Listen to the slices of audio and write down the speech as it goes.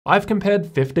I've compared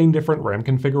 15 different RAM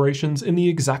configurations in the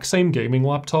exact same gaming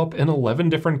laptop in 11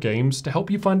 different games to help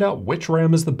you find out which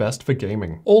RAM is the best for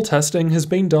gaming. All testing has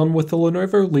been done with the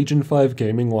Lenovo Legion 5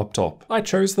 gaming laptop. I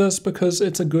chose this because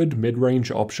it's a good mid-range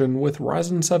option with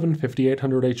Ryzen 7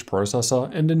 5800H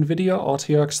processor and Nvidia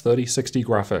RTX 3060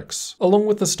 graphics. Along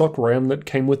with the stock RAM that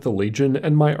came with the Legion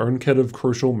and my own kit of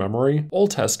Crucial memory, all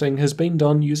testing has been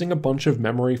done using a bunch of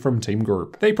memory from Team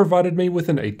Group. They provided me with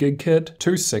an 8GB kit,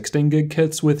 two 16GB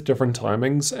kits with different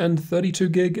timings, and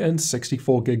 32GB and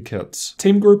 64GB kits.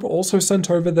 Team Group also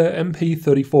sent over their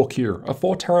MP34Q, a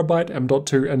 4TB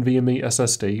M.2 NVMe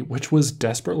SSD, which was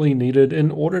desperately needed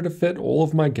in order to fit all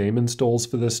of my game installs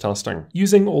for this testing.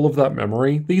 Using all of that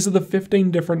memory, these are the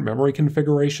 15 different memory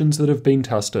configurations that have been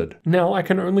tested. Now, I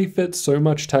can only fit so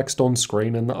much text on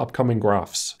screen in the upcoming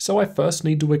graphs, so I first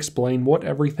need to explain what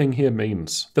everything here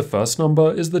means. The first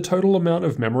number is the total amount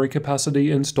of memory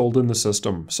capacity installed in the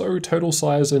system, so total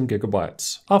size in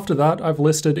gigabytes. After that, I've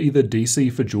listed either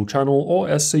DC for dual channel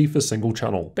or SC for single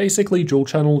channel. Basically, dual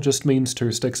channel just means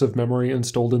 2 sticks of memory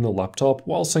installed in the laptop,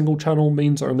 while single channel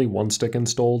means only 1 stick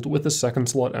installed with the second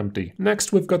slot empty.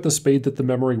 Next, we've got the speed that the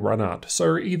memory ran at,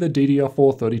 so either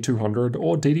DDR4 3200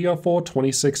 or DDR4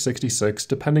 2666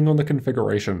 depending on the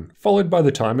configuration, followed by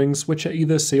the timings, which are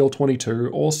either CL22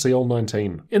 or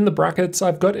CL19. In the brackets,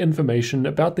 I've got information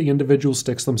about the individual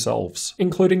sticks themselves,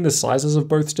 including the sizes of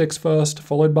both sticks first,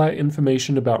 followed by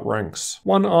information about ranks.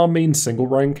 1R means single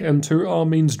rank and 2R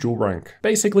means dual rank.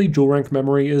 Basically, dual rank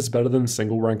memory is better than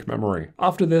single rank memory.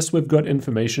 After this, we've got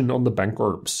information on the bank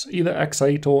groups, either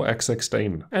X8 or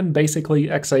X16, and basically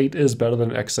X8 is better than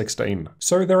X16.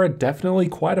 So there are definitely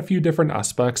quite a few different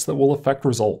aspects that will affect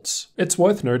results. It's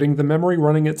worth noting the memory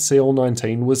running at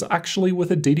CL19 was actually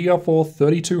with a DDR4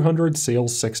 3200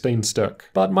 CL16 stick,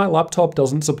 but my laptop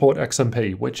doesn't support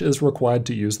XMP, which is required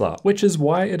to use that, which is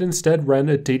why it instead ran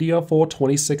a DDR4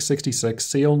 2666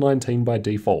 CL19 by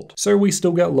default. So we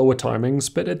still get lower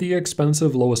timings, but at the expense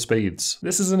of lower speeds.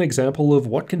 This is an example of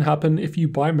what can happen if you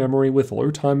buy memory with low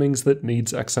timings that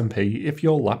needs XMP if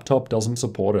your laptop doesn't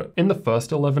support it. In the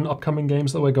first 11 upcoming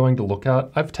games that we're going to look at,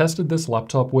 I've tested this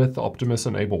laptop with Optimus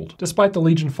enabled, despite the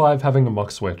Legion 5 having a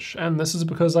mux switch, and this is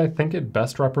because I think it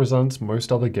best represents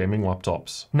most other gaming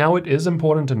laptops. Now, it is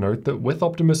important to note that with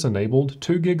Optimus enabled,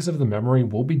 2GB of the memory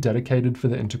will be dedicated for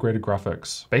the integrated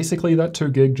graphics. Basically, that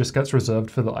 2GB just gets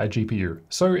reserved for the iGPU.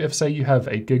 So if say you have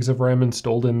 8GB of RAM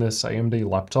installed in this AMD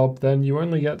laptop, then you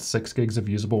only get 6GB of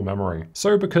usable memory.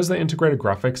 So because the integrated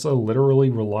graphics are literally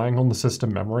relying on the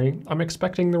system memory, I'm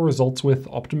expecting the results with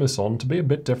Optimus On to be a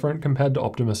bit different compared to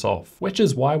Optimus Off, which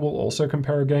is why we'll also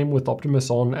compare a game with Optimus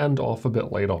On and Off a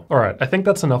bit later. Alright, I think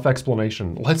that's enough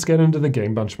explanation. Let's get into the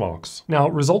game benchmarks. Now,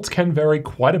 results can vary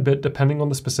quite a bit depending on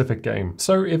the specific game,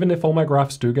 so even if all my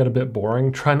graphs do get a bit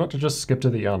boring, try not to just skip to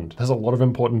the end. There's a lot of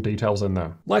important details in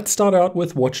there. Let's start out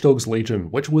with Watch Dogs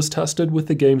Legion, which was tested with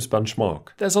the game's benchmark.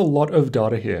 There's a lot of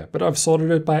data here, but I've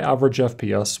sorted it by average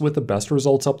FPS with the best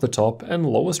results up the top and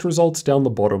lowest results down the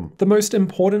bottom. The most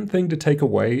important thing to take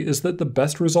away is that the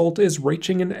best result is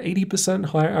reaching an 80%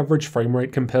 higher average frame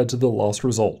rate compared to the last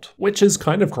result, which is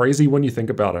kind of crazy when you think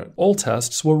about it. All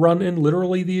tests were run in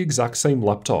literally the exact same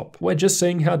laptop. We're just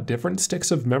seeing how different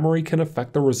sticks of memory can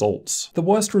affect the results. The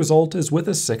worst result is with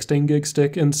a 16GB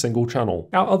stick in single channel.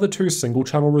 Our other two single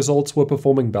channel results were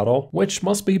performing better, which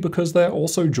must be because they're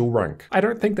also dual rank. I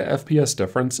don't think the FPS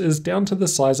difference is down to the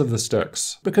size of the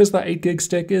sticks, because the 8GB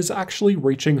stick is actually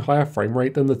reaching higher frame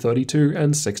rate than the 32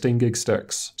 and 16GB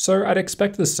sticks. So I'd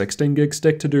expect the 16GB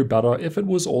stick to do better if it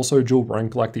was also dual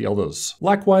rank like the others.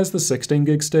 Likewise, the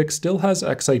 16GB stick still has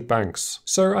X8 banks,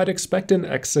 so I'd expect an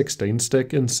X16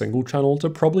 stick in single channel to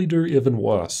probably do even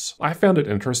worse. I found it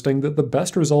interesting that the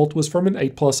best result was from an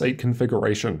 8+8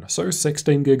 configuration, so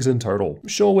 16GB in total.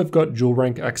 Sure, we've got dual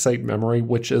rank X8 memory,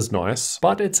 which is nice,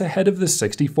 but it's ahead of the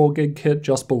 64GB kit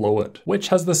just below it, which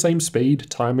has the same speed,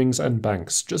 timings, and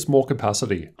banks, just more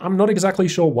capacity. I'm not exactly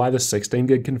sure why the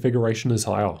 16GB configuration is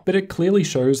higher, but it clearly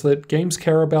shows that games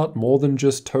care about more than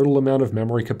just total amount of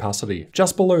memory capacity.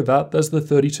 Just below that, there's the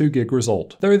 32GB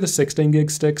result, though the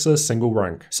 16GB sticks are single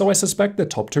rank, so I suspect the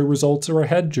top two results are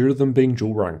ahead due to them being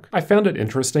dual rank. I found it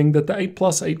interesting that the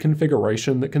 8+8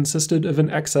 configuration that consisted of an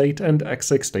X8 and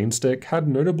X16 stick had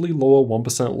notably lower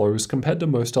 1% lows compared to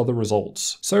most other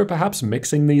results, so perhaps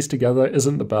mixing these together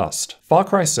isn't the best. Far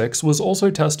Cry 6 was also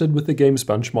tested with the game's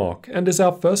benchmark, and is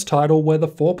our first title where the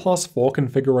 4+4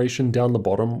 configuration down the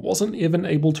bottom wasn't even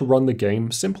able to run the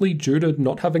game simply due to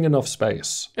not having enough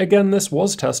space. Again, this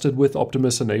was tested with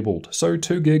Optimus enabled, so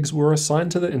 2GB were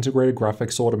assigned to the integrated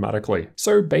graphics automatically.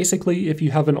 So basically, if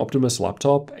you have an Optimus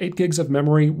laptop, 8GB of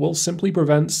memory will simply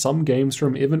prevent some games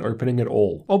from even even opening at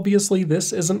all. Obviously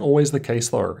this isn't always the case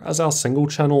though, as our single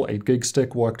channel 8GB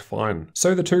stick worked fine,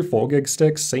 so the two 4GB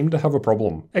sticks seemed to have a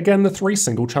problem. Again, the three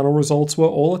single channel results were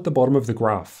all at the bottom of the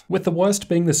graph, with the worst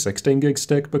being the 16GB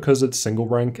stick because it's single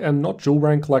rank and not dual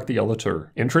rank like the other two.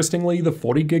 Interestingly, the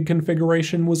 40GB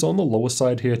configuration was on the lower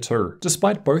side here too,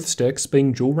 despite both sticks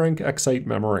being dual rank X8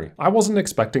 memory. I wasn't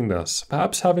expecting this.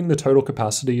 Perhaps having the total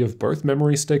capacity of both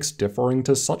memory sticks differing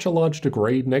to such a large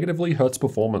degree negatively hurts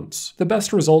performance. The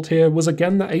best result here was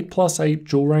again the 8+8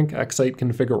 dual rank X8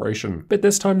 configuration, but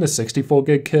this time the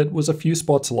 64GB kit was a few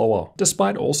spots lower,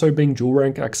 despite also being dual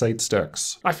rank X8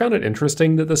 sticks. I found it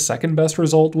interesting that the second best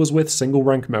result was with single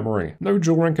rank memory. No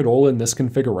dual rank at all in this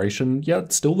configuration,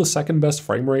 yet still the second best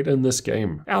frame rate in this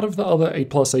game. Out of the other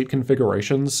 8+8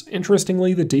 configurations,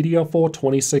 interestingly the DDR4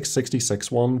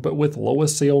 2666 one, but with lower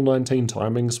CL19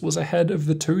 timings, was ahead of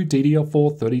the two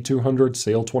DDR4 3200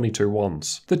 CL22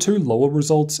 ones. The two lower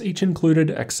results each included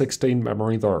X16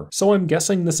 memory though, so I'm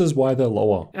guessing this is why they're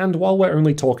lower. And while we're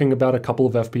only talking about a couple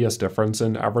of FPS difference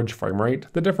in average frame rate,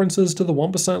 the differences to the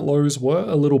 1% lows were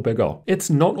a little bigger. It's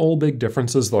not all big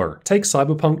differences though. Take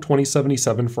Cyberpunk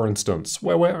 2077 for instance,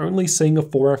 where we're only seeing a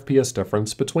 4 FPS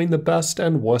difference between the best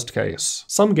and worst case.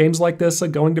 Some games like this are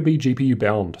going to be GPU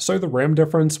bound, so the RAM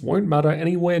difference won't matter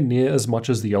anywhere near as much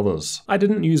as the others. I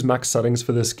didn't use max settings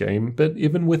for this game, but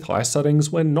even with high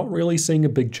settings we're not really seeing a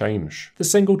big change. The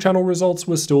single channel results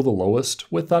were still the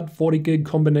lowest, with that 40GB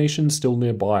combination still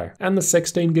nearby, and the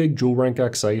 16GB dual rank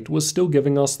X8 was still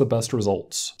giving us the best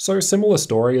results. So similar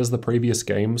story as the previous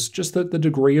games, just that the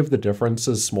degree of the difference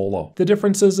is smaller. The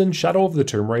differences in Shadow of the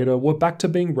Tomb Raider were back to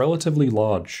being relatively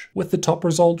large, with the top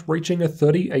result reaching a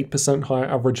 38% higher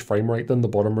average frame rate than the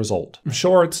bottom result. I'm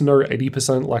sure it's no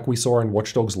 80% like we saw in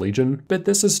Watch Dogs Legion, but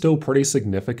this is still pretty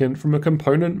significant from a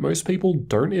component most people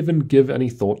don't even give any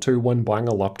thought to when buying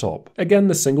a laptop. Again,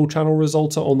 the single channel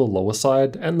results are on the lower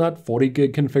side, and that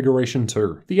 40GB configuration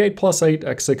too. The 8+8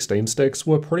 X16 sticks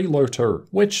were pretty low too,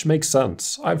 which makes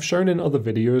sense. I've shown in other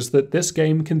videos that this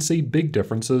game can see big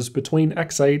differences between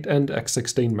X8 and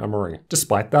X16 memory.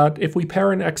 Despite that, if we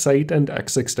pair an X8 and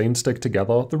X16 stick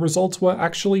together, the results were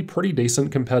actually pretty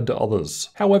decent compared to others.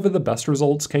 However, the best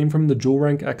results came from the dual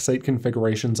rank X8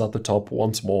 configurations at the top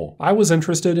once more. I was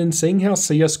interested in seeing how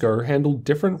CSGO handled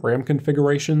different RAM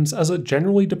configurations, as it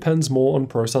generally depends more on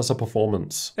processor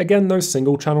performance. Again, those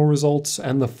single channel results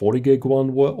and the 40GB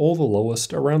one were all the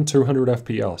lowest, around 200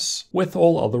 FPS, with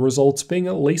all other results being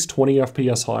at least 20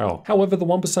 FPS higher. However, the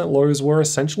 1% lows were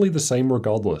essentially the same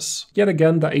regardless. Yet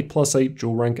again, the 8+8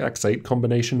 dual rank X8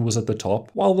 combination was at the top,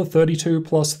 while the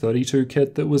 32+32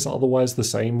 kit that was otherwise the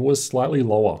same was slightly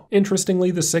lower.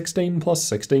 Interestingly, the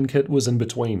 16+16 kit was in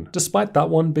between, despite that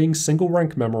one being single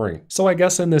rank memory. So I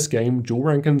guess in this game, dual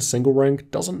rank and single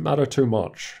rank doesn't matter too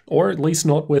much, or at least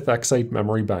not with X8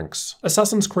 memory banks.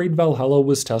 Assassin's Creed Valhalla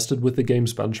was tested with the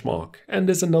game's benchmark, and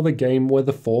is another game where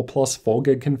the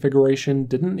 4+4GB configuration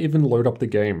didn't even load up the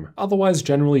game. Otherwise,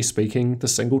 generally speaking, the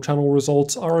single channel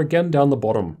results are again down the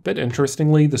bottom, but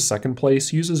interestingly, the second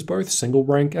place uses both single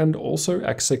rank and also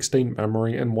X16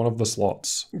 memory in one of the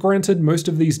slots. Granted, most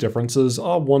of these differences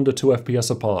are 1 to 2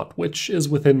 FPS apart, which is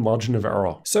within margin of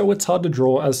error, so it's hard to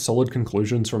draw as solid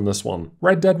conclusions from this one.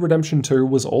 Red Dead Redemption 2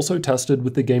 was also tested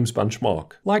with the game's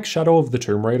benchmark. Like Shadow of the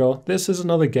Tomb Raider, this is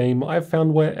another game I've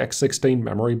found where X16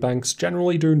 memory banks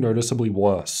generally do noticeably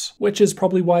worse, which is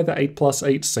probably why the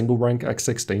 8+8 single rank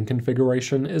X16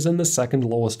 configuration is in the second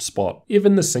lowest spot.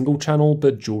 Even the single channel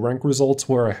but dual rank results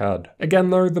were ahead. Again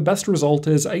though, the best result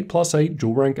is 8+8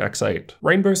 dual rank X8.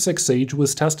 Rainbow Six Siege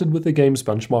was tested with the game's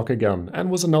benchmark again, and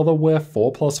was another where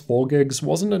 4+4GB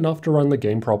wasn't enough to run the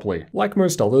game properly. Like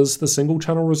most others, the single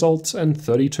channel results and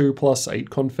 32+8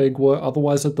 config were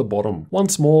otherwise at the bottom.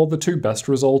 Once more, the two best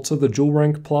results are the dual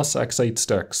rank plus X8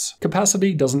 sticks.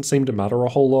 Capacity doesn't seem to matter a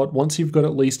whole lot once you've got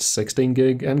at least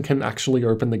 16GB and can actually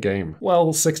open the game.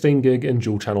 Well, 16GB in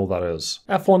dual channel that is.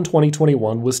 F1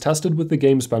 2021 was tested with the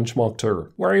game's benchmark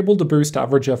too. We're able to boost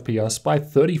average FPS by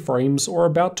 30 frames, or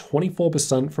about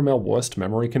 24% from our worst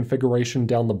memory configuration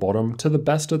down the bottom to the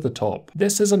best at the top.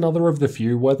 This is another of the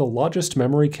few where the largest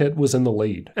memory kit was in the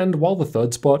lead, and while the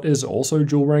third spot is also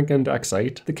dual rank and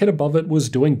X8, the kit above it was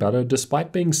doing better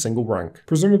despite being single rank,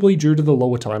 presumably due to the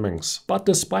lower timings. But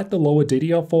despite the lower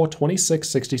DDR4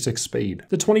 2666 speed,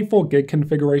 the 24GB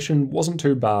configuration wasn't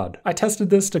too bad. I tested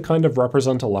this to kind of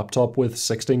represent a laptop with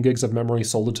 16GB of memory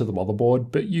soldered to the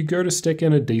motherboard, but you go to stick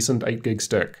in a decent 8GB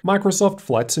stick. Microsoft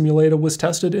Flight Simulator was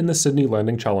tested in the Sydney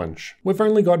Landing Challenge. We've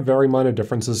only got very minor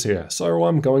differences here, so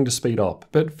I'm going to speed up,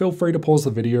 but feel free to pause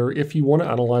the video if you want to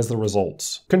analyze the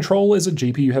results. Control is a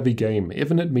GPU heavy game,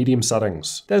 even at medium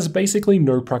settings. There's basically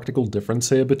no practical difference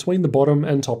here here between the bottom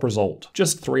and top result.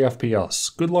 Just 3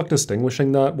 FPS. Good luck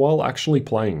distinguishing that while actually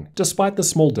playing. Despite the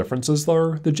small differences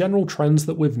though, the general trends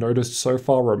that we've noticed so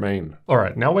far remain.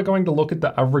 Alright, now we're going to look at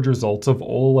the average results of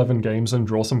all 11 games and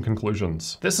draw some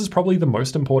conclusions. This is probably the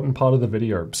most important part of the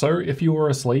video, so if you were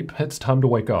asleep, it's time to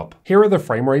wake up. Here are the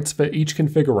frame rates for each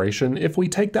configuration if we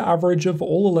take the average of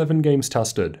all 11 games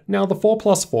tested. Now the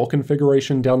 4+4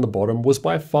 configuration down the bottom was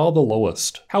by far the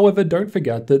lowest. However, don't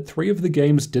forget that 3 of the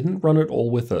games didn't run at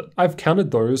all with it. I've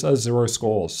counted those as 0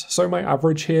 scores, so my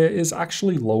average here is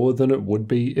actually lower than it would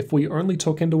be if we only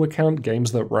took into account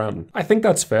games that ran. I think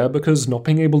that's fair because not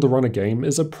being able to run a game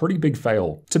is a pretty big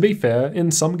fail. To be fair,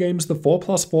 in some games the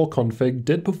 4+4 config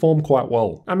did perform quite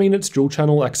well. I mean, it's dual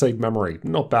channel X8 memory,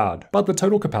 not bad, but the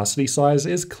total capacity size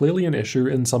is clearly an issue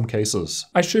in some cases.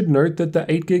 I should note that the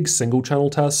 8GB single channel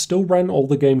test still ran all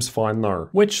the games fine though,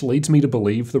 which leads me to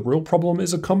believe the real problem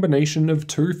is a combination of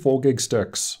 2 4GB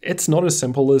sticks. It's not as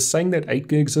simple as saying that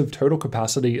 8GB of total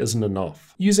capacity isn't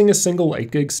enough. Using a single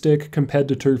 8GB stick compared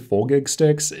to 2 4GB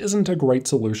sticks isn't a great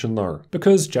solution though,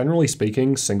 because generally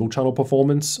speaking, single channel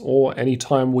performance, or any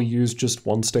time we use just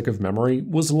 1 stick of memory,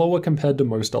 was lower compared to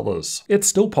most others. It's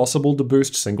still possible to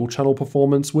boost single channel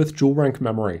performance with dual rank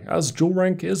memory, as dual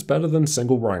rank is better than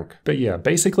single rank. But yeah,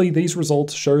 basically these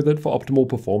results show that for optimal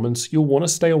performance, you'll want to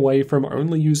stay away from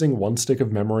only using 1 stick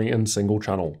of memory in single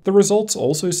channel. The results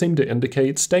also seem to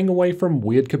indicate staying away from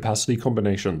weird capacity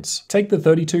combinations. Take the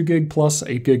 32GB plus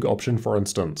 8GB option for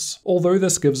instance. Although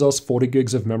this gives us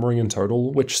 40GB of memory in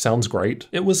total, which sounds great,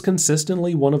 it was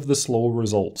consistently one of the slower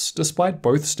results, despite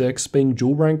both sticks being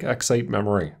dual rank X8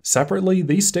 memory. Separately,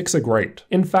 these sticks are great.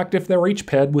 In fact, if they're each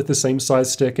paired with the same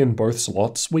size stick in both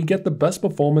slots, we get the best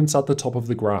performance at the top of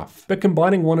the graph. But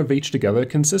combining one of each together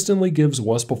consistently gives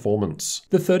worse performance.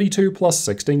 The 32 plus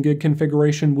 16GB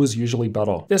configuration was usually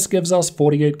better. This gives us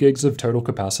 48GB of total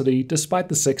capacity, despite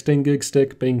the 16GB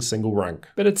stick being single rank.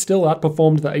 But it still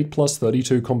outperformed the 8 plus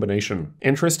 32 combination.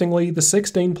 Interestingly, the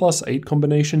 16 plus 8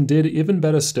 combination did even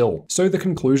better still. So the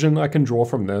conclusion I can draw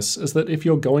from this is that if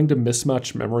you're going to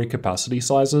mismatch memory capacity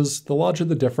sizes, the larger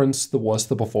the difference, the worse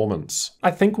the performance.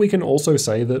 I think we can also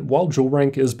say that while dual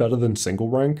rank is better than single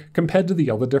rank, compared to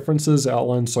the other differences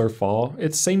outlined so far,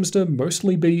 it seems to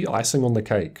mostly be icing on the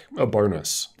cake, a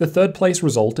bonus. The third place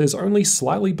result is only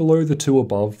slightly below the 2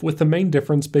 above, with the main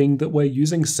difference being that we're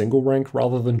using single rank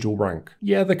rather than dual rank.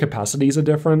 Yeah, the capacities are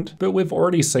different, but we've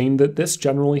already seen that this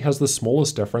generally has the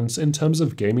smallest difference in terms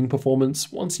of gaming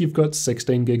performance once you've got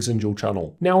 16GB in dual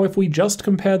channel. Now, if we just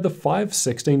compare the 5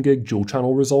 16GB dual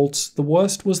channel results, the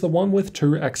worst was the one with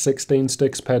 2 X16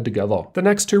 sticks paired together. The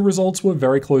next 2 results were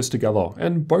very close together,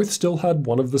 and both still had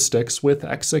one of the sticks with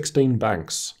X16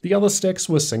 banks. The other sticks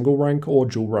were single rank or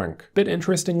dual rank. But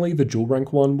interestingly, the dual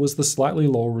rank one was the slightly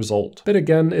lower result. But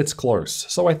again, it's close,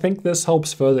 so I think this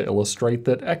helps further illustrate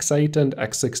that X8 and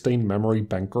X16 memory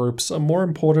bank groups are more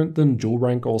important than dual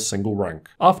rank or single rank.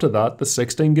 After that, the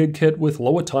 16GB kit with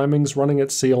lower timings running at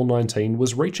CL19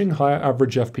 was reaching higher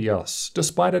average FPS,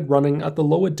 despite it running at the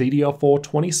lower DDR4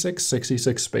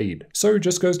 2666 speed. So it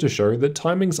just goes to show that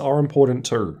timings are important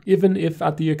too, even if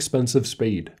at the expense of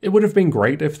speed. It would have been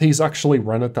great if these actually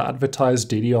ran at the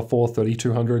advertised DDR4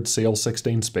 3200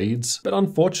 CL16 speeds, but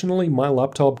unfortunately my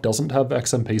laptop doesn't have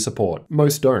XMP support.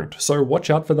 Most don't, so watch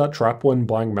out for that trap when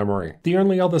buying memory. The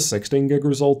only other 16GB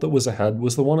result that was ahead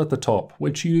was the one at the top,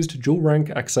 which used dual rank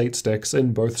X8 sticks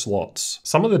in both slots.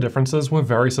 Some of the differences were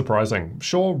very surprising.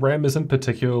 Sure, RAM isn't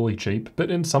particularly cheap,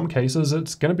 but in some cases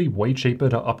it's going to be way cheaper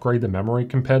to upgrade the memory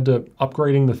compared to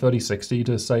upgrading the 3060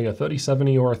 to say a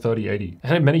 3070 or a 3080.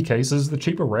 And in many cases, the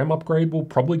cheaper RAM upgrade will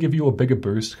probably give you a bigger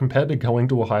boost compared to going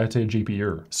to a higher tier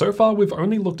GPU. So far, we've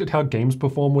only looked at how games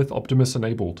perform with Optimus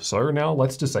enabled, so now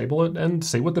let's disable it and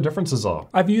see what the differences are.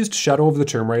 I've used Shadow of the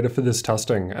Tomb Raider for this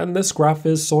testing, and this graph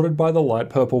is sorted by the light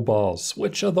purple bars,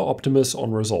 which are the Optimus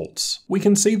On results. We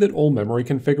can see that all memory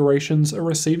configurations are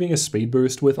receiving a speed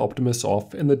boost with Optimus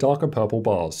Off in the darker purple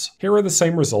bars. Here are the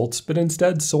same results, but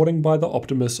instead sorting by the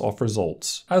Optimus Off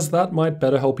results, as that might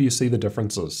better help you see the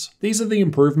differences. These are the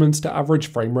improvements to average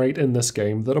frame rate in this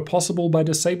game that are possible by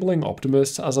disabling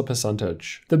Optimus as a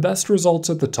percentage. The best results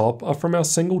at the top are from our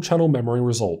single channel memory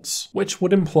results, which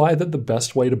would imply that the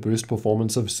best way to boost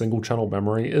performance of single channel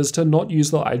memory is to not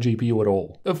use the iGPU at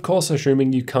all. Of course,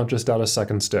 assuming you can't just add a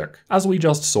second stick. As we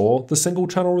just saw, the single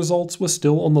channel results were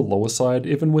still on the lower side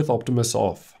even with Optimus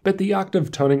off, but the act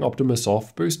of turning Optimus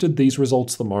off boosted these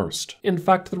results the most. In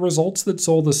fact, the results that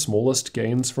saw the smallest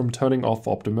gains from turning off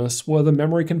Optimus were the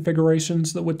memory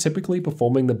configurations that were typically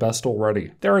performing the best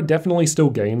already. There are definitely still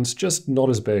gains, just not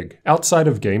as big. Outside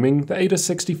of gaming, the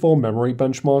 8/64 memory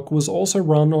benchmark was also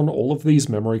run on all of these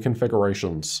memory configurations.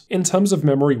 options. In terms of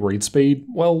memory read speed,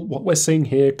 well, what we're seeing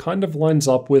here kind of lines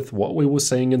up with what we were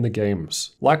seeing in the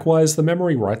games. Likewise, the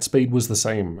memory write speed was the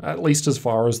same, at least as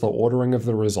far as the ordering of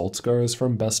the results goes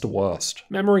from best to worst.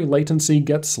 Memory latency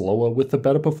gets slower with the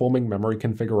better performing memory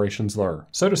configurations though.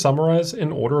 So to summarize,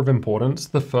 in order of importance,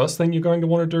 the first thing you're going to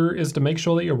want to do is to make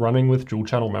sure that you're running with dual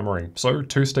channel memory, so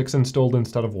 2 sticks installed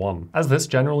instead of 1, as this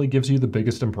generally gives you the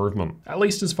biggest improvement, at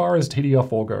least as far as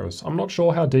DDR4 goes. I'm not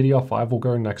sure how DDR5 will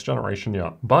go next generation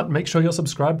yet, but make sure you're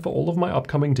subscribed for all of my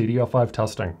upcoming DDR5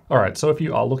 testing. Alright, so if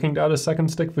you are looking to add a second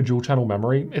stick for dual channel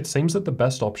memory, it seems that the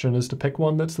best option is to pick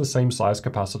one that's the same size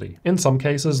capacity. In some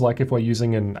cases, like if we're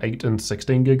using an 8 and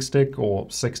 16 gig stick or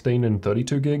 16 and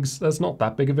 32 gigs, there's not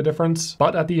that big of a difference,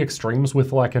 but at the extremes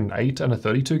with like an 8 and a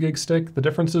 32 gig stick, the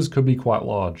differences could be quite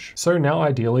large. So now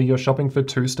ideally you're shopping for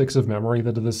 2 sticks of memory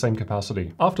that are the same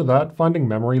capacity. After that, finding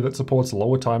memory that supports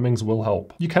lower timings will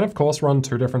help. You can of course run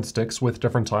 2 different sticks with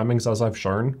different timings as I've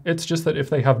shown. It's just that if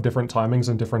they have different timings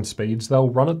and different speeds, they'll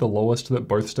run at the lowest that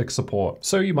both sticks support.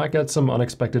 So you might get some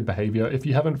unexpected behavior if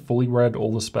you haven't fully read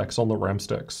all the specs on the RAM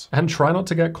sticks. And try not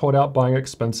to get caught out buying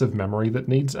expensive memory that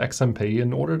needs XMP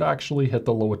in order to actually hit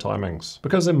the lower timings.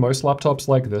 Because in most laptops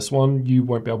like this one, you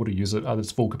won't be able to use it at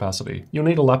its full capacity. You'll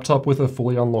need a laptop with a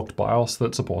fully unlocked BIOS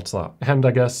that supports that. And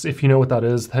I guess if you know what that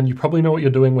is, then you probably know what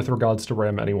you're doing with regards to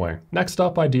RAM anyway. Next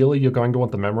up, ideally you're going to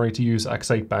want the memory to use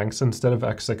X8 banks instead of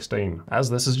X16, as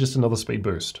this is just another speed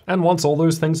boost. And once all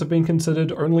those things have been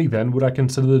considered, only then would I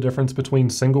consider the difference between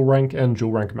single rank and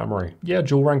dual rank memory. Yeah,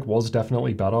 dual rank was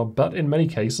definitely better, but in many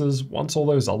cases, once all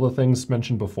those other things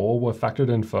mentioned before were factored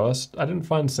in first, I didn't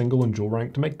find single and dual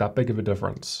rank to make that big of a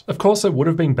difference. Of course, it would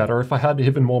have been better if I had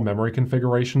even more memory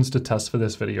configurations to test for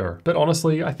this video, but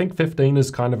honestly, I think 15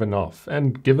 is kind of enough,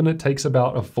 and given it takes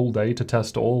about a full day to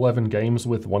test all 11 games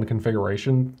with one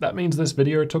configuration, that means this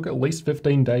video took at least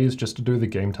 15 days just to do the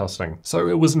game testing. So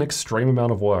it was an extreme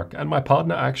amount of work, and my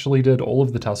partner actually did all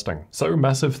of the testing. So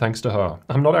massive thanks to her.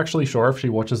 I'm not actually sure if she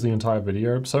watches the entire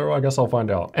video, so I guess I'll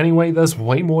find out. Anyway, there's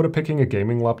way more to picking a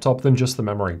gaming laptop than just the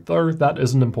memory, though that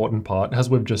is an important part, as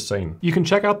we've just seen. You can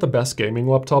check out the best gaming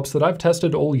laptops that I've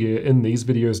tested all year in these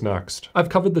videos next. I've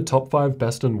covered the top 5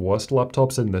 best and worst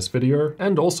laptops in this video,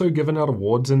 and also given out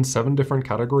awards in 7 different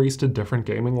categories to different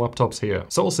gaming laptops here.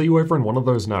 So I'll see you over in one of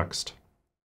those next.